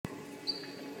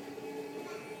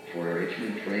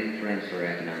Richmond train transfer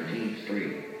at 19th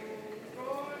Street.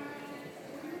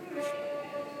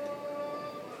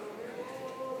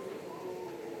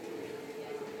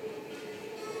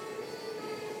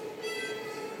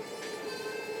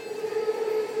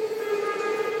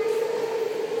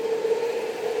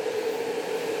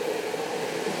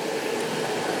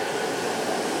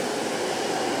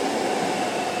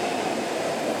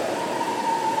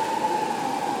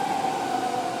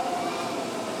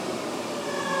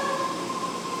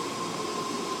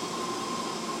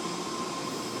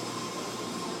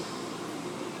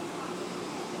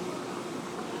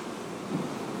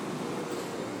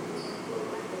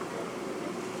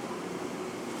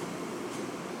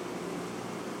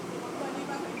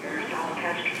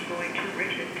 Passengers going to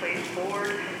Richmond, please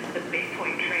board the Bay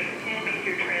Point train and make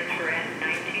your transfer at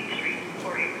 19th Street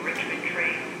for a Richmond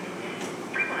train.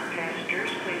 Fremont passengers,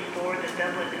 please board the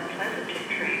Dublin and Pleasanton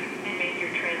train and make your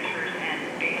transfers at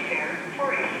Bayfair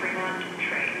for a Fremont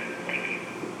train. Thank you.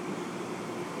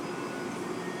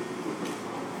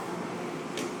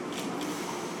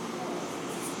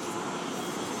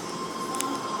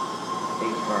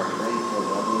 Eight-car train for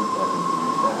Dublin, Pleasanton.